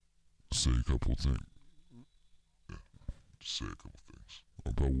say a couple things. Yeah, just say a couple things.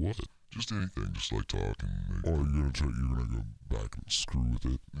 About what? Just anything, just like talking. Or you're gonna go back and screw with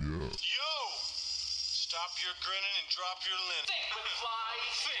it? Yeah. Yo! Stop your grinning and drop your lint. Think McFly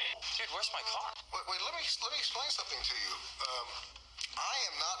thing. Dude, where's my car? Wait, let me explain something to you. I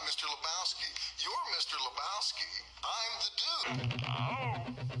am not Mr. Lebowski. You're Mr. Lebowski. I'm the dude. Oh,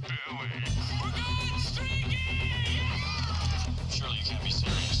 Billy. We're going streaking! Surely you can't be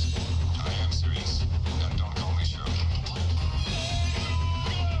serious. I am serious. Don't call me Shirley.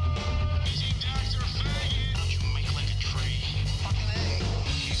 Busy Dr. Faggot. You make like a tree. Fucking A.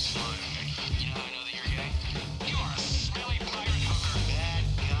 You slow. You know how I know that you're gay? You are a smelly pirate hooker. That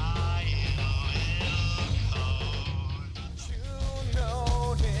guy in a little coat. You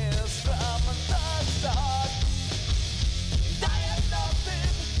notice from the start I am nothing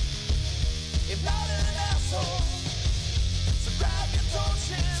if not an asshole. So grab your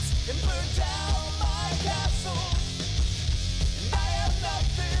torches and burn down my castle. And I am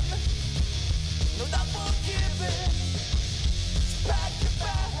nothing, no, not forgiven. So pack your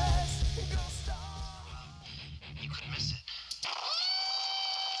bags and go start. You could miss it.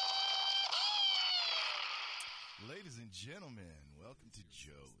 Ladies and gentlemen, welcome to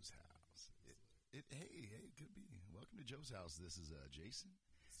Joe's house. Hey, it could be. Welcome to Joe's house. This is Jason.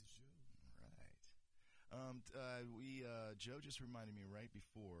 This is Joe. Right. Joe just reminded me right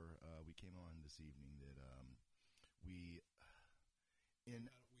before we came on this evening that we We had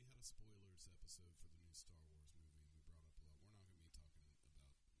a spoilers episode for the new Star Wars movie, and we brought up a lot. We're not going to be talking about.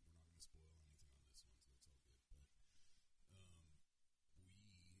 We're not going to spoil anything on this one, so it's all good. But we had like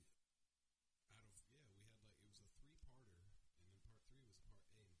it was a 3-parter, and then part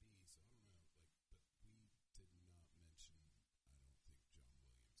 3 was part A and B. So I don't know, but we did not mention. I don't think John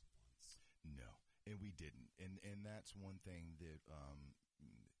Williams once. No, and we didn't, and that's one thing that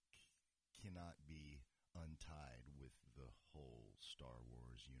cannot be untied with the whole Star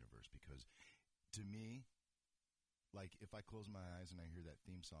Wars universe, because to me, like, if I close my eyes and I hear that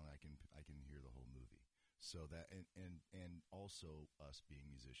theme song, I can hear the whole movie. So that and also us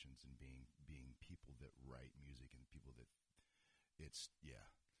being musicians and being people that write music and people that it's yeah.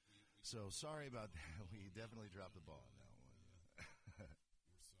 So sorry about that. We definitely dropped the ball on that one.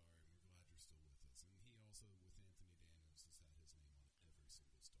 We're sorry. We're glad you're still with us. And he also, with Anthony Daniels, has had his name on every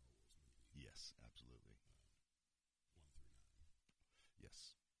single Star Wars movie. Yes, absolutely. 1 through 9.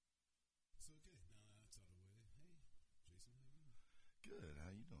 Yes. So okay, now that's out of the way. Hey, Jason, how you doing? Good. How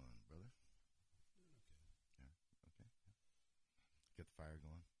you doing, brother? Doing okay. Yeah. Okay. Yeah. Get the fire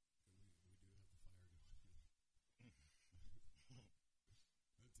going. We do have the fire going.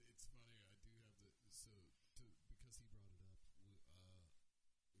 It's funny. I do have because he brought it up.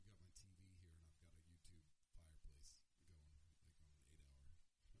 We got my TV here, and I've got a YouTube fireplace going, like on an 8-hour.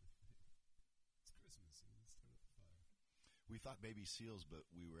 It's Christmas, and let's start up the fire. We thought baby seals, but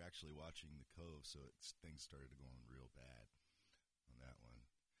we were actually watching The Cove, so things started going real bad on that one.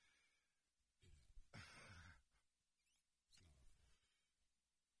 It happened. It's not our fault.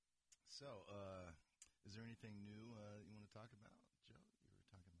 So, is there anything new you want to talk about, Joe? You were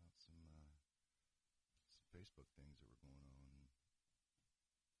talking about some Facebook things that were going on.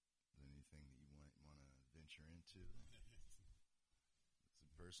 Is there anything that you might want to venture into?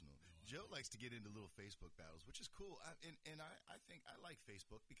 It's personal. Joe likes to get into little Facebook battles, which is cool. I think I like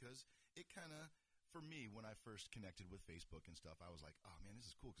Facebook because it kind of, for me, when I first connected with Facebook and stuff, I was like, oh man,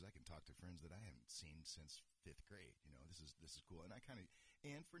 this is cool because I can talk to friends that I haven't seen since 5th grade. You know, this is cool. And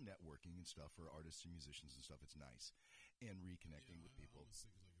and for networking and stuff for artists and musicians and stuff, it's nice. And reconnecting with people. I was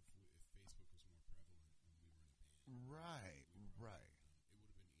thinking, like, if Facebook was more prevalent when we were in a band. Right. It would have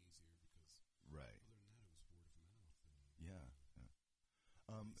been easier because Right. other than that, it was word of mouth. And, Yeah.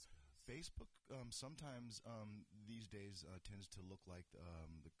 Facebook sometimes these days tends to look like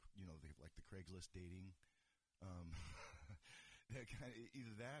like the Craigslist dating. That kind of,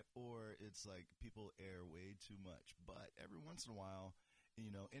 either that or it's like people air way too much. But every once in a while, and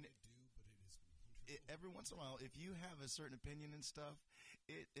they do, but it is wonderful. every once in a while, if you have a certain opinion and stuff,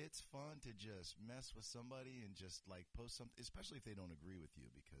 it's fun to just mess with somebody and just like post something, especially if they don't agree with you,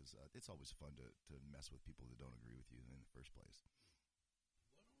 because it's always fun to mess with people that don't agree with you in the first place. Well,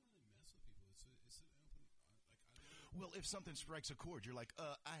 I don't really mess with people. It's an open, I don't know. Well, if something strikes a chord, you're like,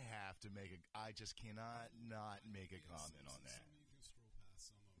 I just cannot not make a comment on that. Some you can scroll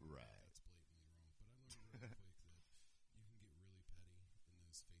past some of them. Right. That's blatantly wrong. But I learned real quick that you can get really petty in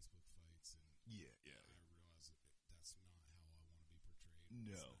those Facebook fights, and Yeah. I realized that's not how I want to be portrayed.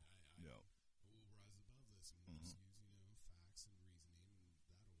 No. We'll rise above this, and we'll just use facts and reasoning, and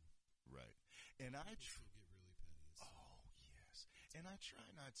that'll. Right. And People still get really petty. oh yes, And I try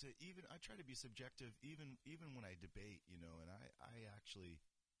not to even. I try to be subjective, even when I debate. You know, and I actually,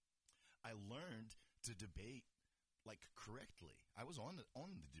 I learned to debate like correctly. I was on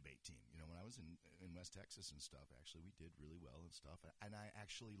the debate team. You know, when I was in West Texas and stuff. Actually, we did really well and stuff. And I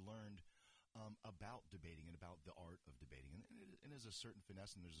actually learned about debating and about the art of debating. And there's a certain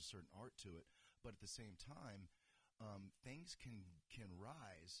finesse and there's a certain art to it. But at the same time, things can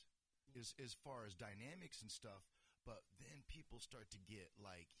rise as far as dynamics and stuff. But then people start to get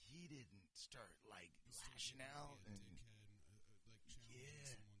like heated and start like lashing out and like challenging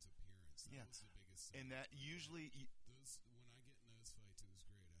someone's appearance. That was the biggest thing. and that usually Those when I get in those fights, it was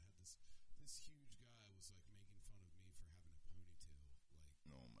great. I had this huge guy was like making fun of me for having a ponytail, like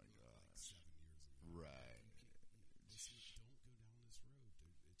oh my like gosh, 7 years ago. right? Don't go down this road,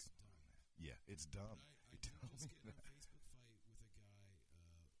 dude. It's dumb. Yeah, it's dumb. I did just get in a Facebook fight with a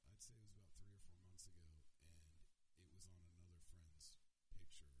guy. I'd say it was about 3 or 4 months ago, and it was on another friend's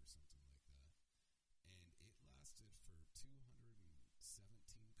picture or something like that. And it lasted for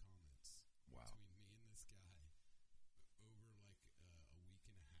 217 comments Wow. between me and this guy over like a week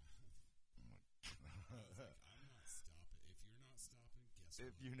and a half. Oh my I was like, I'm not stopping. If you're not stopping, guess what?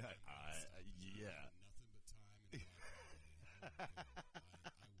 If you're not, I'm stopping. yeah. I have nothing but time and life already.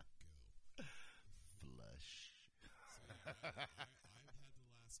 I would go. Flush. So yeah, I've had the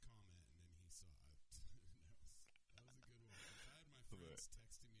last comment, and then he saw it. that was a good one. Like, I had my friends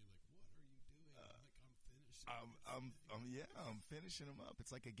texting me like, "What are you doing?" I'm like, "I'm finishing." I'm finishing them up.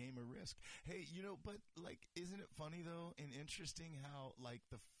 It's like a game of Risk. Hey, you know, but like, isn't it funny though and interesting how like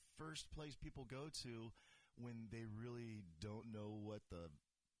the first place people go to when they really don't know what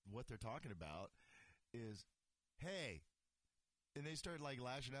they're talking about is, hey, and they start like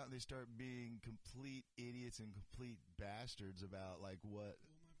lashing out and they start being complete idiots and complete bastards about like what.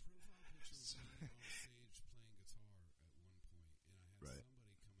 Well, my profile picture was me on stage playing guitar at one point, and I had Right.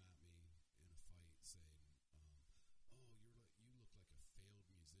 somebody come at me in a fight saying, "Oh, you look like a failed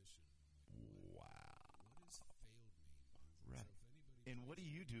musician." I'm like, Wow. what does failed mean? I was like, Right. So if anybody And what do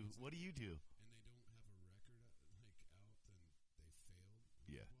plays you do? music What do you do? and they don't have a record out, then they failed.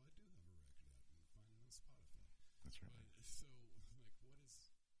 I'm Yeah. like, well, I do have a record out, and find it on Spotify. That's right. But so, like, what is?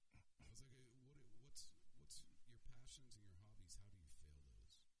 I was like, what's your passions and your hobbies? How do you fail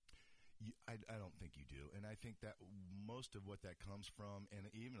those? I don't think you do, and I think that most of what that comes from, and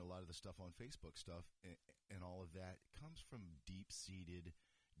even a lot of the stuff on Facebook stuff, and all of that comes from deep-seated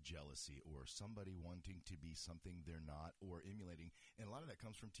jealousy or somebody wanting to be something they're not or emulating, and a lot of that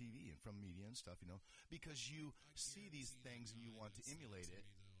comes from TV and from media and stuff, you know, because you I see these guarantee things that and you guy want that to said emulate to it,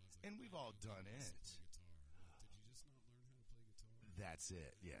 me, though, I was like, and we've "Why all don't you done go it. play guitar?" Like, did you just not learn how to play guitar? That's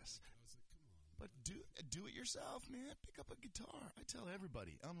it. Yes. Like, I was like, come on. But do it yourself, man. Pick up a guitar. I tell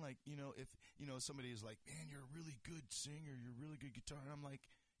everybody. I'm like, you know, if you know somebody is like, man, you're a really good singer, you're a really good guitar. And I'm like,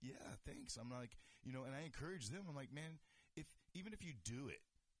 yeah, thanks. I'm like, you know, and I encourage them. I'm like, man, even if you do it,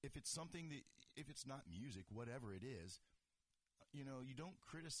 if it's something that, if it's not music, whatever it is, you know, you don't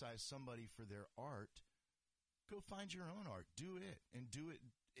criticize somebody for their art. Go find your own art. Do it and do it.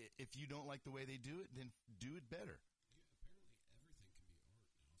 If you don't like the way they do it, then do it better. Yeah, apparently everything can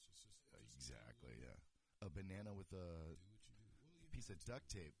be art now. So it's just Exactly. Yeah. A banana with a do what you do. Well, you piece of have to. duct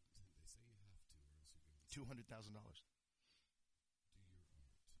tape. They say you have to, or else you go $200,000. do your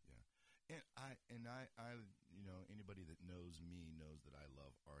art. Yeah, and I, you know, anybody that knows me knows that I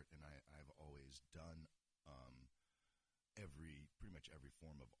love art, and I've always done pretty much every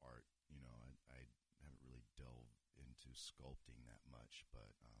form of art. You know, I haven't really delved into sculpting that much,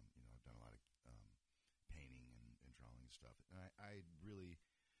 but you know, I've done a lot of painting and drawing and stuff, and I really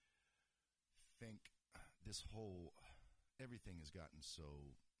think this whole everything has gotten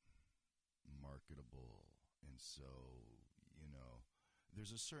so marketable and so, you know,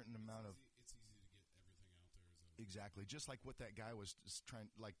 there's a certain amount of It's easy to get everything out there. Is that exactly just like what that guy was trying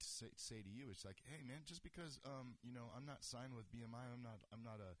like to say to you. It's like, hey man, just because you know, I'm not signed with BMI, I'm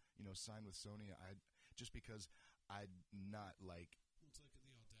not a, you know, signed with Sony. I just because I'm not like. Well, it's like the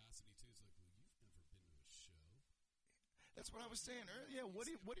audacity too. It's like, well, you've never been to a show. That's what I was saying earlier. Yeah, what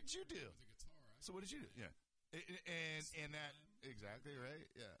did you do? With a guitar. So what did you do? Yeah, and that exactly right.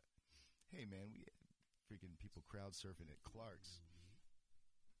 Yeah. Hey man, we had freaking people crowd surfing at Clark's,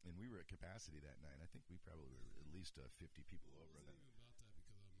 and we were at capacity that night. I think we probably were at least 50 people Well, over. it That wasn't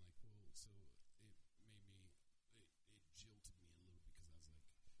even about that because I'm like, well, so it jilted me a little because I was like,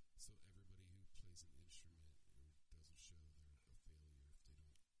 so everybody who plays an instrument or does a show, they're a failure if they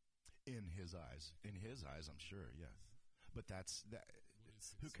don't. in his eyes, I'm sure. Yeah, but that's that. What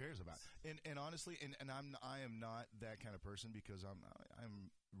is Who success? cares about? And honestly, and I am not that kind of person because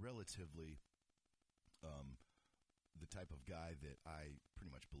I'm relatively the type of guy that I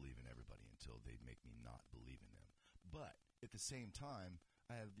pretty much believe in everybody until they make me not believe in them. But at the same time,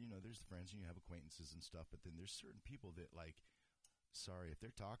 I have, there's friends and you have acquaintances and stuff, but then there's certain people that, like, sorry, if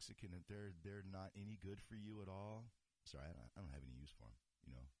they're toxic and if they're not any good for you at all, sorry, I don't have any use for them.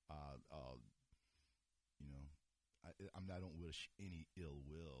 I don't wish any ill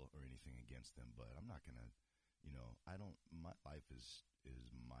will or anything against them, but I'm not gonna, my life is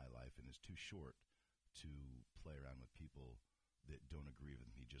my life and is too short to play around with people that don't agree with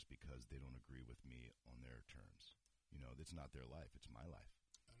me just because they don't agree with me on their terms. It's not their life; it's my life.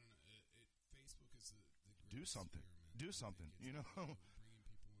 I don't know. Facebook is the Do something. experiment. Do something. It gets Bringing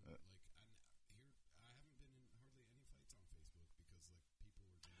people in. I haven't been in hardly any fights on Facebook because people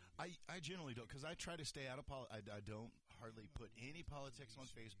were generally. I generally don't, because I try to stay out of I don't hardly put any politics on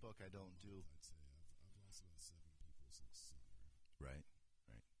Facebook. I don't do. I'd say I've lost about 7 people since summer. Right.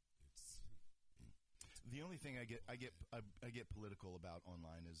 It's The only thing I get political about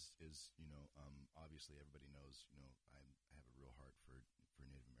online is obviously everybody knows I have a real heart for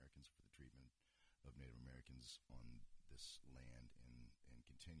Native Americans, for the treatment of Native Americans on this land and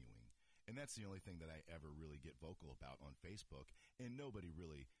continuing, and that's the only thing that I ever really get vocal about on Facebook. And nobody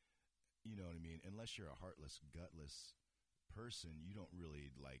really, you know what I mean, unless you're a heartless, gutless person, you don't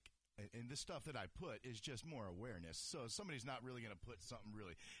really like. And the stuff that I put is just more awareness. So somebody's not really going to put something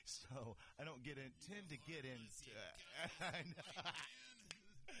really. So I don't tend to get into.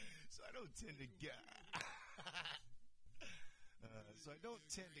 So I don't tend to get. So I don't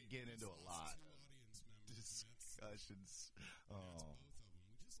tend to get into a lot of audience members. discussions. That's both of them.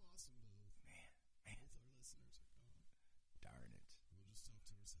 We just lost them both. Man. Both our listeners are gone. Darn it. We'll just talk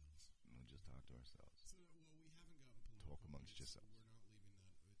to ourselves. We'll just talk to ourselves. So, we haven't gotten political. Talk amongst We're yourselves. not leaving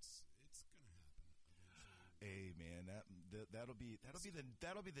that. It's going to happen eventually. Hey man, that'll be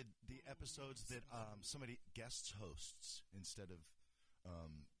the episodes that somebody guest hosts instead of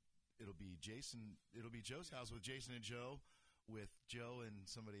it'll be Joe's house with Jason and Joe, with Joe and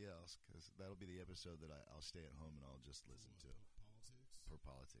somebody else, because that'll be the episode that I'll stay at home and I'll just listen to. Politics? For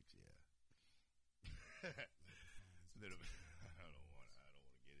politics, yeah. I don't want to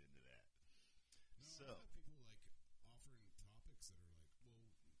get into that. No, So I've had people offering topics that are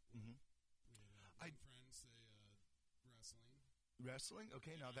Mhm. we had I- one friend say wrestling. wrestling,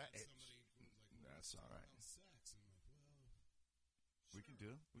 okay, now that And somebody was like, that's all right. about sex, and I'm like, well, We can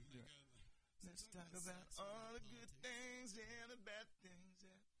do it. Let's talk about all the good things and the bad things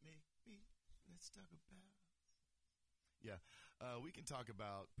that make me. Let's talk about. Yeah, we can talk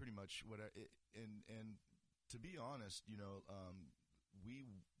about pretty much what. And to be honest,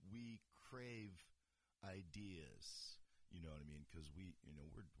 we crave ideas. You know what I mean? Because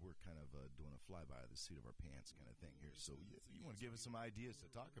we're kind of doing a flyby of the seat of our pants kind of thing here. So you want to give us some ideas to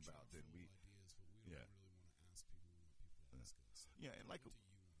talk about? Then we. ideas, but we Yeah. don't really want to ask people what people ask us. Yeah, and like. What do you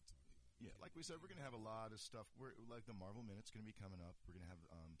want to talk about? Yeah, like we said, we're gonna have a lot of stuff. We're like the Marvel Minute's gonna be coming up. We're gonna have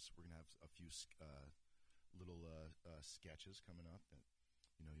a few little sketches coming up that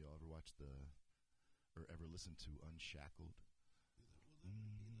y'all ever watch or ever listen to Unshackled. Will that be like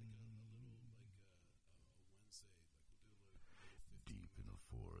a little Wednesday? Like we'll do a little 15 Deep in the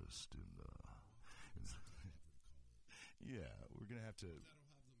forest in the. something clever to call it. Yeah, we're gonna have to. That'll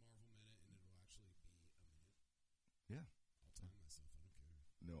have the Marvel Minute, and it'll actually be a minute. Yeah. I'll time myself. I don't care.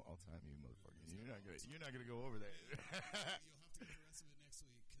 No, I'll time you, motherfucker. You're not gonna go over there. You'll have to get the rest of it next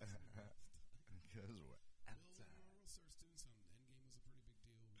week. Because we're out of Well, time. when Marvel starts doing something, Endgame was a pretty big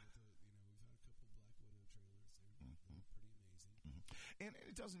deal. We've had a couple Black Widow trailers. They're pretty amazing. And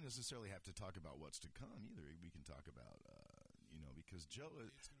it doesn't necessarily have to talk about what's to come either. We can talk about, because Joe is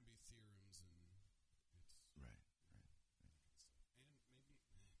It's going to be theorems and it's right. and maybe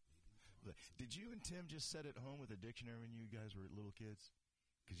Did you and Tim just sit at home with a dictionary when you guys were little kids?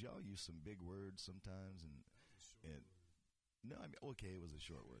 Because y'all use some big words sometimes, and no, I mean, okay, it was a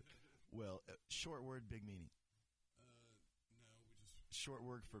short word. Well, short word, big meaning. no, we just Short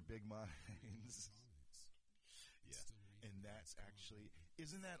word for big minds. comics. Yeah, Still reading and that's actually,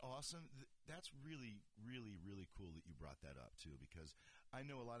 isn't that awesome? That's really, really, really cool that you brought that up too, because I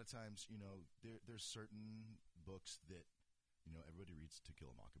know a lot of times, there's certain books that, everybody reads To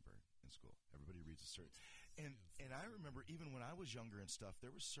Kill a Mockingbird in school. Everybody reads a certain, and I remember even when I was younger and stuff, there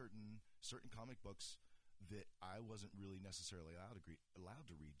were certain comic books that I wasn't really necessarily allowed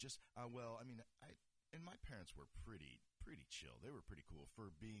to read. Just and my parents were pretty chill. They were pretty cool for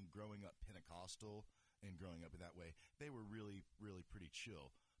growing up Pentecostal and growing up in that way. They were really, really pretty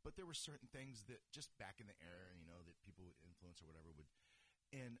chill. But there were certain things that just back in the era, that people would influence or whatever would,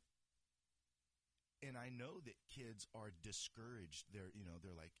 and I know that kids are discouraged. They're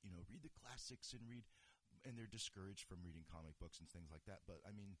like, read the classics and read. and they're discouraged from reading comic books and things like that. But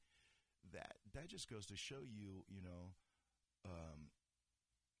I mean, that just goes to show you,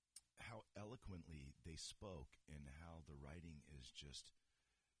 how eloquently they spoke and how the writing is just,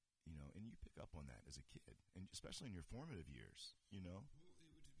 and you pick up on that as a kid, and especially in your formative years, Well, it would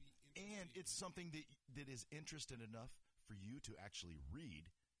be and interesting. it's something that is interesting enough for you to actually read.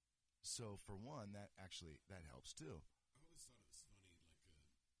 So for one, that helps too. I always thought it was funny, we would read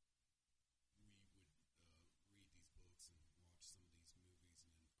these books and watch some of these movies, and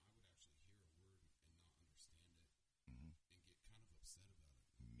then I would actually hear a word and not understand it Mm-hmm. and get kind of upset about it.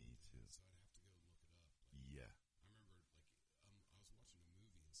 Me too. So I'd have to go look it up. Yeah. I remember, I was watching a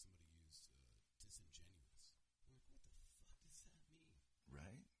movie and somebody used disingenuous. I'm like, what the fuck does that mean?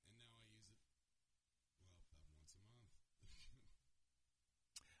 Right. And now I use it, about once a month.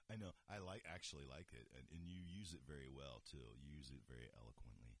 I know. I actually like it, and you use it very well too. You use it very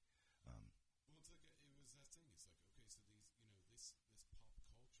eloquently. Well, it's like it was that thing. It's like, okay, so these, this pop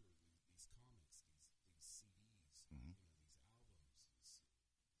culture, these comics, these CDs, Mhm. These albums, this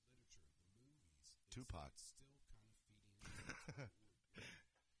literature, the movies. Tupac. It's still kind of feeding into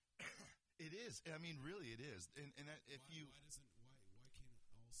It is. I mean, really, it is. And if why you can't it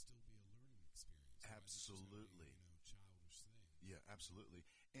all still be a learning experience? Why is it just gotta Absolutely. be, childish things. Yeah, absolutely.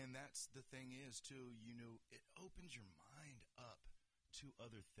 And that's the thing is, too, it opens your mind up to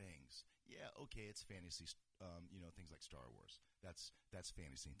other things. Yeah, okay, it's fantasy, things like Star Wars. That's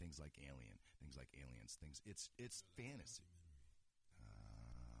fantasy. Things like Alien, things like Aliens, it's fantasy.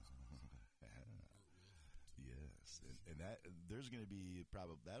 Yes, and that there's going to be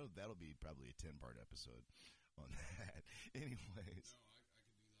that'll be probably a 10-part episode on that. Anyways. No, I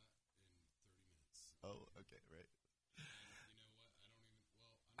could do that in 30 minutes. Oh, okay, right. And you know what? I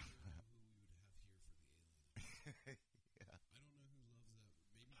don't even know who we would have here for the alien. Yeah. I don't know who loves that.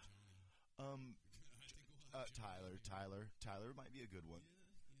 Maybe Johnny. Um, I think we'll have Johnny Tyler. here. Tyler might be a good one. Yeah.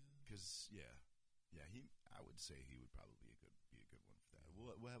 Because I would say he would probably be a good one for that.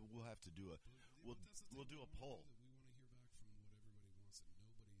 We'll have to do a But that's the thing. we'll do a We poll. want to hear back from what everybody wants, and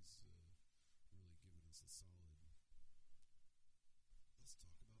nobody's really giving us a solid. Let's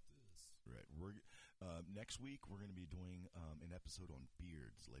talk about this. Right. We're next week we're going to be doing an episode on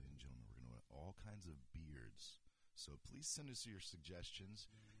beards, ladies and gentlemen. We're going to do all kinds of beards. So please send us your suggestions.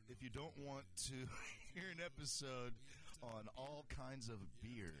 If you don't want to hear an episode on all kinds of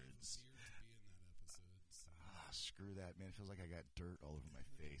beards, Beard to be in that episode. So. screw that, man. It feels like I got dirt all over my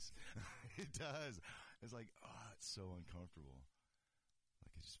face. It does. It's like, it's so uncomfortable.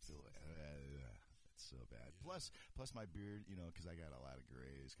 Like I just feel it's so bad. Yeah. Plus my beard, because I got a lot of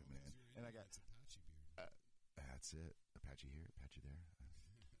grays coming in, and I got It's Apache beard. that's it. Apache here, Apache there.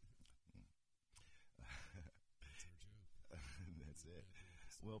 That's our joke. That's it.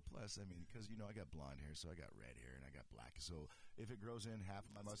 Well, plus, I mean, because, I got blonde hair, so I got red hair, and I got black. So if it grows in, half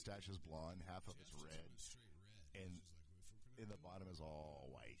of my mustache is blonde, half of it's Jeff's just red, going straight red. and He's just like, if we're gonna and the do bottom it, is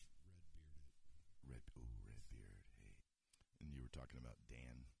all white. red bearded. Red beard. Hey. And you were talking about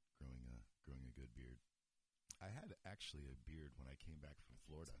Dan growing a good beard. I had actually a beard when I came back from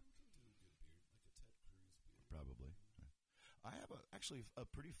Florida. Someone can do a good beard, like a Ted Cruz beard. Probably. I have actually a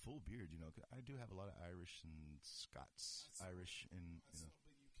pretty full beard, 'cause I do have a lot of Irish and Scots. Irish and, I saw,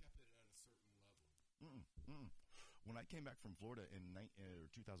 but you kept it at a certain level. When I came back from Florida in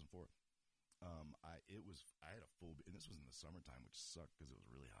 2004, I had a full, and this was in the summertime, which sucked because it was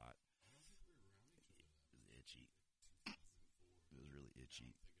really hot. I don't think we were around each other. It was itchy. 2004. It was really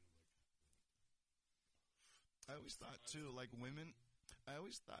itchy. I'm thinking of I always thought too, like women. I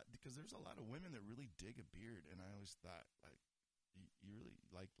always thought because there's a lot of women that really dig a beard, and I always thought like you really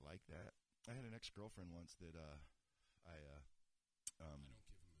like that. I had an ex-girlfriend once that I don't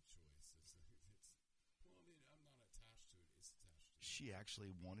give him a choice. Well, I mean, I'm not attached to it. It's attached to it. she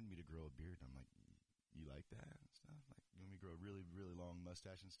actually wanted me to grow a beard. I'm like, you like that and stuff? Like, you want me to grow a really, really long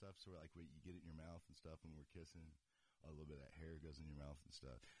mustache and stuff? So, like, you get it in your mouth and stuff when we're kissing, a little bit of that hair goes in your mouth and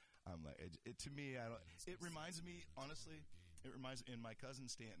stuff. I'm like, to me, I don't. It reminds me, honestly, and my cousin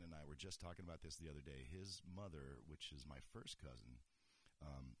Stanton and I were just talking about this the other day. His mother, which is my first cousin,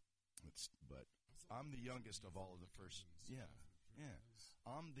 but I'm the youngest of all of the first. Yeah.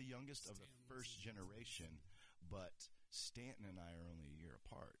 I'm the youngest of the first generation, but Stanton and I are only a year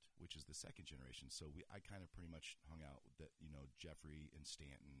apart, which is the second generation. So I kind of pretty much hung out with Jeffrey and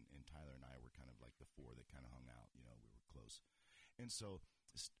Stanton and Tyler and I were kind of like the four that kind of hung out. We were close. And so,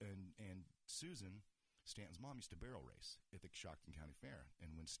 and Susan, Stanton's mom, used to barrel race at the Shockton County Fair.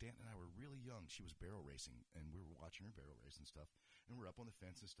 And when Stanton and I were really young, she was barrel racing, and we were watching her barrel race and stuff. And we're up on the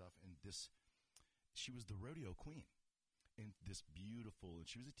fence and stuff. And she was the rodeo queen. And this beautiful, and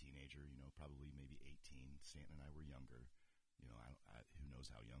she was a teenager, you know, probably maybe 18. Stanton and I were younger. You know, who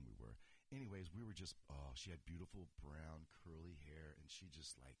knows how young we were. Anyways, we were just, she had beautiful brown curly hair, and she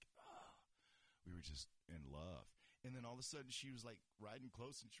just like, we were just in love. And then all of a sudden she was like riding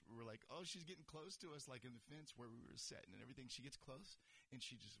close, and we were like, oh, she's getting close to us, like in the fence where we were sitting and everything. She gets close, and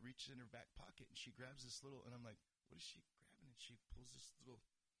she just reaches in her back pocket, and she grabs this little, and I'm like, what is she grabbing? And she pulls this little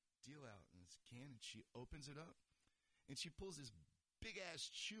deal out in this can, and she opens it up, and she pulls this big-ass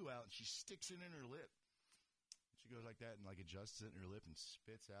chew out, and she sticks it in her lip. She goes like that and like adjusts it in her lip and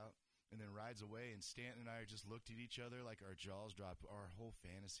spits out and then rides away. And Stanton and I just looked at each other like our jaws dropped. Our whole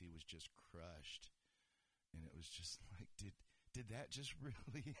fantasy was just crushed. And it was just like, did that just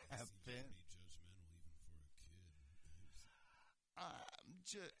really happen? Pretty judgmental even for a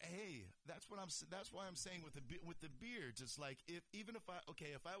kid. Hey, that's why I'm saying with the beards, it's like if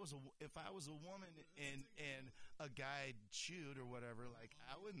I was a woman and a guy chewed or whatever, like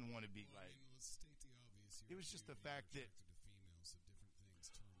I wouldn't want to be like. I mean, let's state the obvious. It was just the fact that. Attracted to females, so different things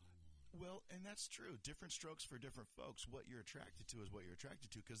turn you on. Well, and that's true. Different strokes for different folks. What you're attracted to is what you're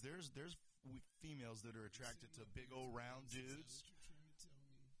attracted to. Because there's females that are attracted to big old round dudes. Is that what you're trying to tell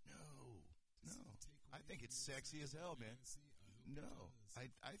me? No. I think it's sexy as hell, man. No, I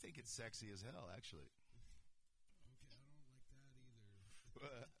think it's sexy as hell, actually. Okay, I don't like that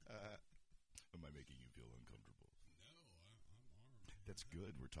either. Am I making you feel uncomfortable? No, I'm armed. That's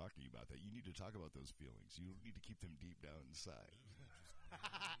good. We're talking about that. You need to talk about those feelings. You don't need to keep them deep down inside.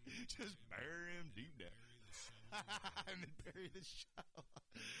 Just bury them deep down. And then bury the shovel.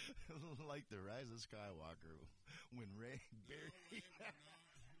 Like the Rise of Skywalker when Rey buried.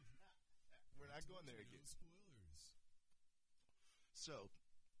 We're not going there again. No spoilers. So,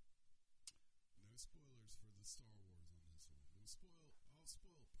 No spoilers for the Star Wars on this one. I'll spoil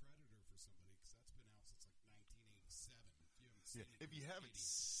Predator for somebody because that's been out since like 1987. If you haven't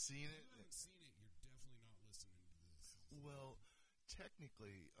seen it, if you haven't seen it, you're definitely not listening to this. well,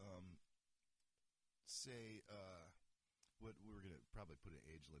 technically, say what we're gonna probably put an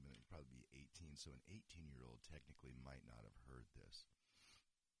age limit. It'd probably be 18. So an 18-year-old technically might not have heard this.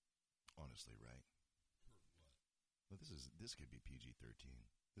 Honestly, right? Heard what? Well, this could be PG-13.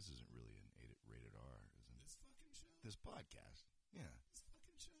 This isn't really an rated R, isn't it? This fucking show? This podcast. Yeah. This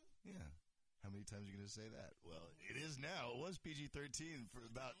fucking show? Yeah. How many times are you going to say that? Well, it is now. It was PG-13 for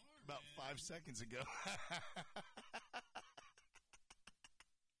about 5 seconds ago.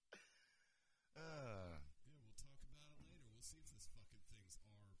 Yeah, we'll talk about it later. We'll see if this fucking thing's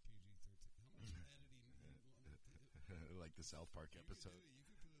R PG-13. How much editing? Like the South Park episode. You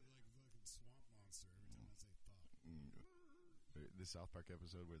could put like fucking Swamp Monster every time I say fuck. The South Park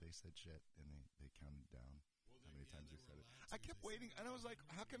episode where they said shit and they counted down how many times they said it. I kept waiting, and I was like,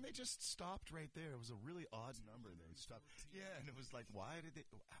 how come they just stopped right there? It was a really odd number. They stopped. Yeah, and it was like, why did they?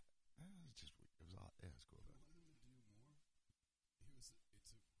 It was just, it was odd. Yeah, it was cool. I wanted them to do more. It is a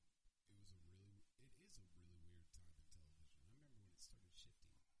really weird time in television. I remember when it started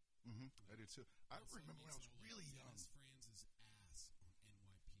shifting. I did too. I remember when I was really young. Dennis Franz's ass on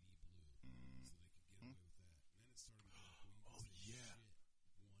NYPD Blue, so they could get away with that. And then it started to go like, well, you can say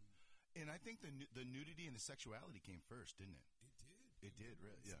shit. And I think the nudity and the sexuality came first, didn't it? It did. It did,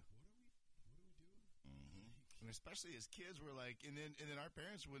 really. Yeah. What are we doing? And especially as kids, we're like, and then our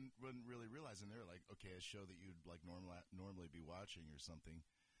parents wouldn't really realize, and they were like, okay, a show that you'd like normally be watching or something.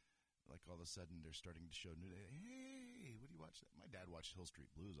 Like all of a sudden, they're starting to show nudity. Hey, what do you watch? My dad watched Hill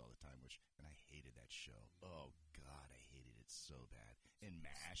Street Blues all the time, and I hated that show. Oh God, I hated it so bad. And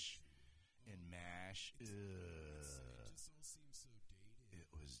MASH. It just all seems so dated. It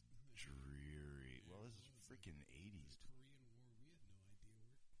was dreary. Well, this is freaking 80s. The Korean War, we had no idea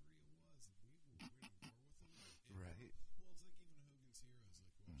where Korea was. And we were in a war with them. Right. Well, it's like even Hogan's Heroes, like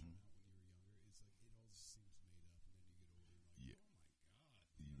watching that when you were younger. It's like it all just seems made up, and then you get older and like,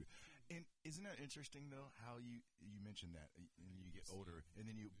 oh my god. And isn't that interesting though? How you mentioned that, and you get older, and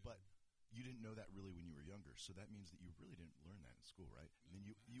then but you didn't know that really when you were younger. So that means that you really didn't learn that in school, right? And then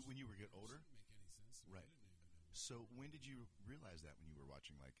you when you were get older, It didn't make any sense. right? We didn't even know what So when did you realize that when you were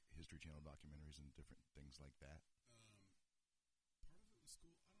watching like History Channel documentaries and different things like that? part of it was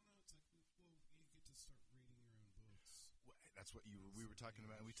school. I don't know. It's like, well, you get to start reading your own books. Well, that's what we were talking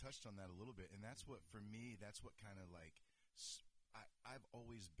about, and we touched on that a little bit. And that's what, for me, that's what kind of like I've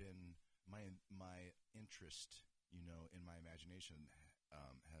always been my interest, you know, in my imagination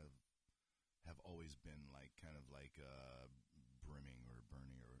have always been like kind of like brimming or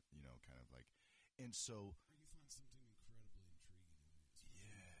burning or, you know, kind of like, and so. Or you find something incredibly intriguing in it.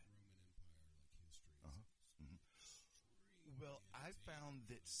 Yeah. Roman Empire, like history. Well, I found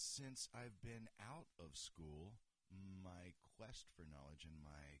that since I've been out of school, my quest for knowledge and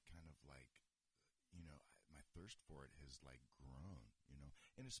my kind of like, my thirst for it has like grown,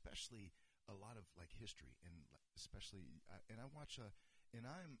 and especially a lot of like history and especially, and I watch and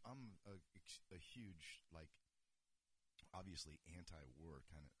I'm a huge like, obviously anti-war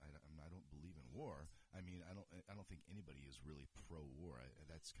kind of. I don't believe in war. I mean, I don't think anybody is really pro-war.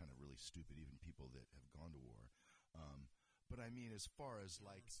 That's kind of really stupid. Even people that have gone to war. But I mean, as far as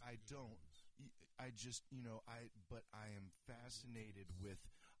like, I just, but I am fascinated with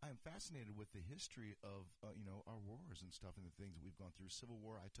the history of, our wars and stuff and the things that we've gone through. Civil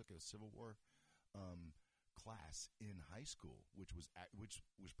War. I took a Civil War class in high school, which was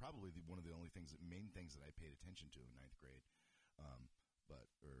probably one of the only main things that I paid attention to in ninth grade.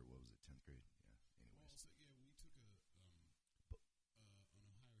 Or what was it, 10th grade? Yeah. Anyways. Well, so, yeah, we took an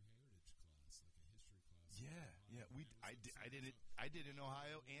Ohio Heritage class, like a history class. Yeah. I did in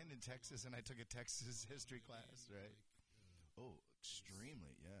Ohio and in Texas, and I took a Texas history class, right?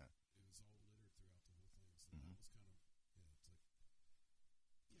 Extremely, yeah. It was all littered throughout the whole thing, so that was kind of,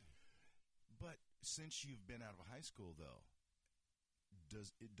 it's like, But since you've been out of high school, though,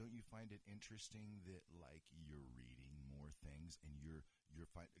 don't you find it interesting that like you're reading more things and you're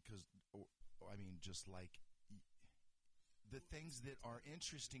because I mean, just like the things that are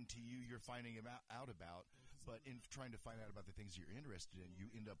interesting to you, you're finding out about, but in trying to find out about the things you're interested in,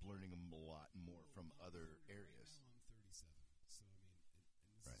 you end up learning a lot more from other areas. Right now I'm 37, so I mean,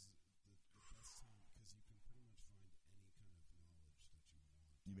 and this Right. is the best time because you can pretty much find any kind of knowledge that you want.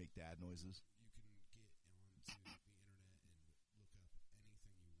 You make dad noises. You can get onto the internet and look up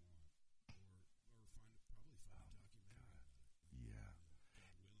anything you want, or probably find a documentary about it. Like, Yeah.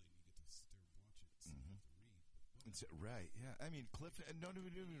 God willing, you get to sit there and watch it instead of have to read. But It's, right, yeah. I mean, Cliff. No,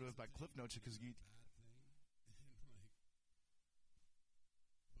 about Cliff Notes because you. bad thing, and like,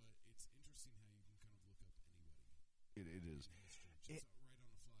 but it's interesting how you can kind of look up anybody It is. in history just right on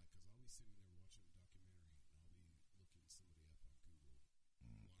the fly. Because I'll be sitting there watching a documentary, and I'll be looking somebody up on Google while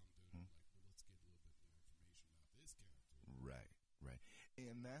I'm doing it. Like, well, let's get a little bit more information about this character. Right.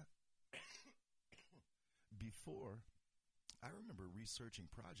 And that before, I remember researching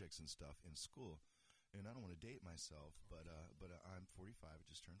projects and stuff in school, and I don't want to date myself, but I'm 45. I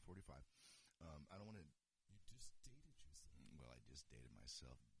just turned 45. I don't want to. You just dated yourself. Well, I just dated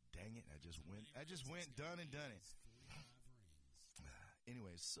myself. Dang it! I just went, done and done it. 45 rings.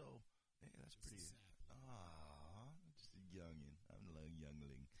 Anyways, so hey, that's Just a pretty. sapling. Just a youngin. I'm a little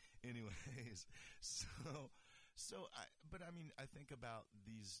youngling. Anyways, but I mean, I think about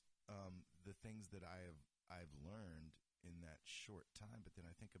these the things that I've learned in that short time, but then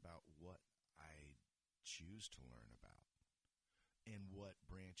I think about what I choose to learn about and what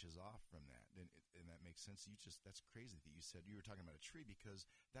branches off from that, and that makes sense. That's crazy that you said you were talking about a tree, because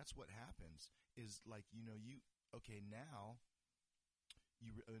that's what happens. Is like now you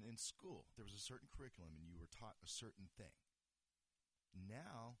in school there was a certain curriculum and you were taught a certain thing.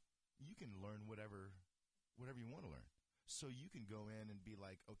 Now you can learn whatever you want to learn. So you can go in and be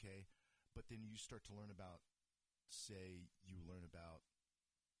like, okay, but then you start to learn about, say, you learn about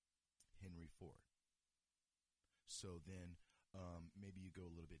Henry Ford. So then maybe you go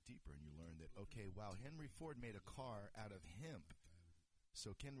a little bit deeper and you learn that, okay, wow, Henry Ford made a car out of hemp.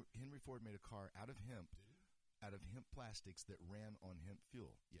 So Henry Ford made a car out of hemp plastics that ran on hemp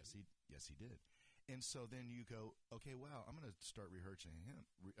fuel. Yes, he did. And so then you go, okay, wow, I'm going to start researching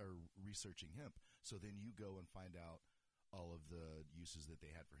hemp. So then you go and find out all of the uses that they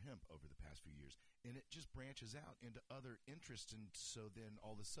had for hemp over the past few years. And it just branches out into other interests. And so then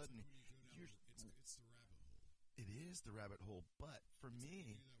all of a sudden, When you go down, it's the rabbit hole. it is the rabbit hole. But for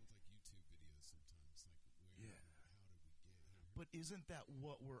me, You do that with like YouTube videos sometimes. Like, how did we get here? but isn't that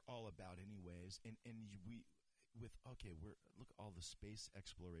what we're all about anyways? And we're look at all the space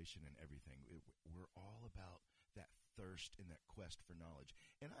exploration and everything. We're all about that thirst and that quest for knowledge.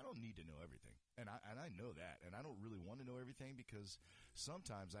 And I don't need to know everything. And I know that. And I don't really want to know everything, because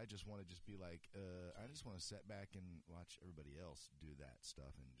sometimes I just want to just be like, I just want to sit back and watch everybody else do that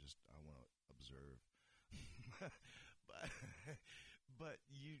stuff, and just I want to observe. but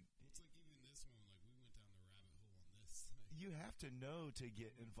you. It's like even this one, like we went down the rabbit hole on this. Like, You have to know to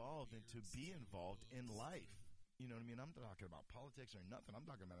get involved and to be involved in life. You know what I mean? I'm not talking about politics or nothing. I'm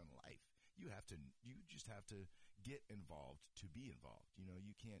talking about in life. You just have to get involved to be involved.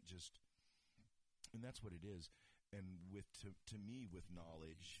 You can't just, and that's what it is. And to me, with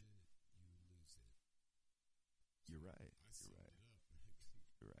knowledge, you lose it. you're right. I summed it up.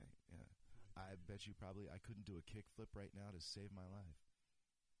 You're right. Yeah. I bet you I couldn't do a kickflip right now to save my life.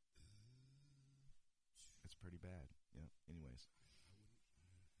 It's pretty bad. Yeah. Anyways,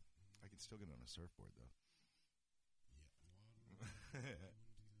 I can still get on a surfboard though. I wouldn't do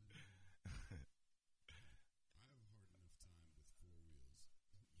that either. I have a hard enough time with four wheels,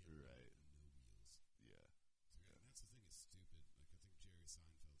 yet Right. no wheels. Yeah. So, and that's the thing, it's stupid. Like, I think Jerry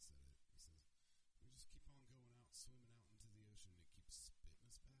Seinfeld said it. He says, we just keep on going out, swimming out into the ocean, and it keeps spitting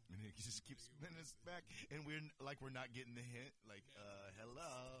us back. And it just keeps spinning us back, and we're not getting the hint. Like,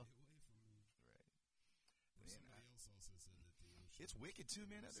 hello. Stay away from me. Right. Or Man, somebody else also said that the ocean. It's wicked too,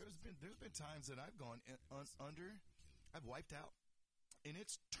 man. There's been times that I've gone under, I've wiped out, and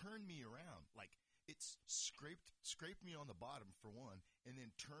it's turned me around. Like, it's scraped me on the bottom for one, and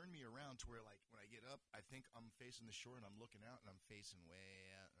then turned me around to where, like, when I get up, I think I'm facing the shore, and I'm looking out, and I'm facing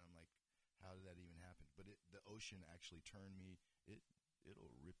way out, and I'm like, how did that even happen? But the ocean actually turned me.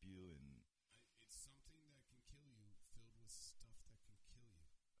 It'll rip you, and It's something that can kill you, filled with stuff that can kill you.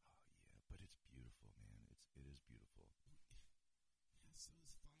 oh yeah, but it's beautiful, man. It is beautiful. Yeah, so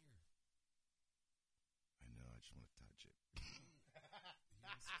is fire. I know. I just want to touch it. He wants to touch my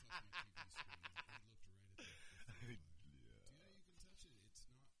TV screen. He looked right at the fire. Yeah, you can touch it. It's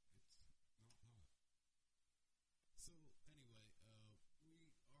not hot. So anyway, we are going to be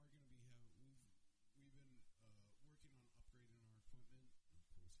we've been working on upgrading our equipment. Of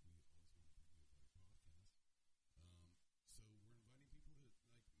course, we always want to bring you a better podcast. So we're inviting people to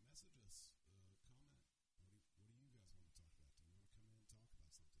message us, comment. What do you guys want to talk about? Do you want to come in and talk about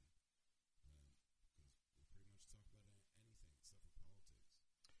something? Because we'll pretty much talk about anything except for politics.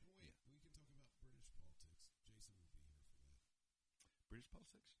 Oh, wait, we can talk about British politics. Jason will be here for that. British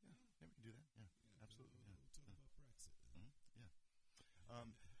politics? Yeah, we can do that. Yeah, absolutely. We'll talk about Brexit. Yeah.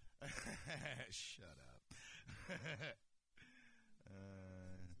 Shut up.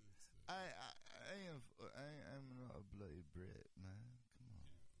 I'm not a bloody Brit, man. Come on.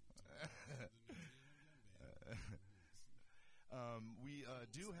 We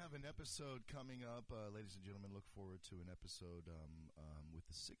do have an episode coming up, ladies and gentlemen. Look forward to an episode with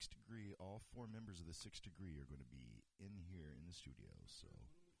the 6th Degree. All 4 members of the 6th Degree are going to be in here in the studio. So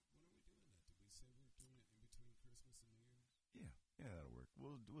When are we doing that? Did we say we were doing it in between Christmas and New Year's? yeah, that'll work.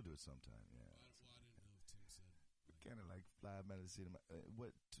 We'll do it sometime. Yeah, I didn't know if Tim said. kind of like fly by the seat of my.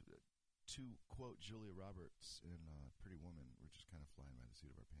 To quote Julia Roberts in Pretty Woman, we're just kind of flying by the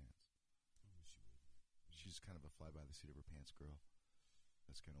seat of our pants. I wish you would. She's kind of a fly by the seat of her pants girl.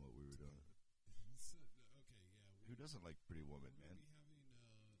 That's kind of what we were doing. So, okay, yeah. Who doesn't like Pretty Woman, We're man? going to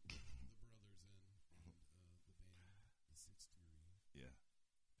be having the brothers in and the band, the 6th Degree, Yeah.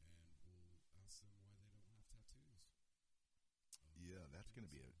 and we'll ask them why they don't have tattoos. Yeah, that's going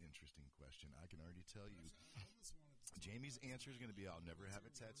to be an interesting question. I can already tell you. I almost wanted to talk Jamie's about answer is going to be, I'll never have a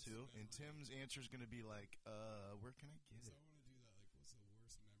tattoo. And Tim's answer is going to be like, where can I get So it? I want to do that. Like, what's the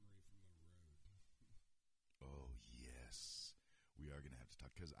worst memory from the road? Oh, yes. We are going to have to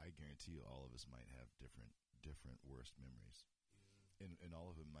talk, because I guarantee you all of us might have different worst memories. Yeah. And all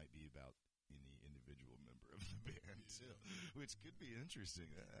of them might be about any individual member of the band, too, which could be interesting.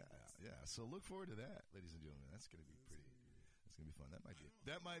 Yeah, so look forward to that, ladies and gentlemen. That's going to be pretty. It's going to be fun.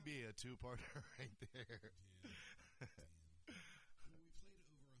 That might be a 2-parter right there. Yeah. Well, we played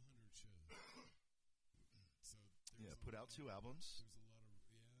over 100 shows. So Yeah, put out 2 albums. There's a lot of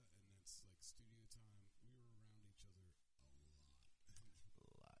and that's like studio time. We were around each other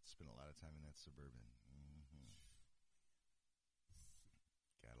a lot. Spent a lot of time in that Suburban.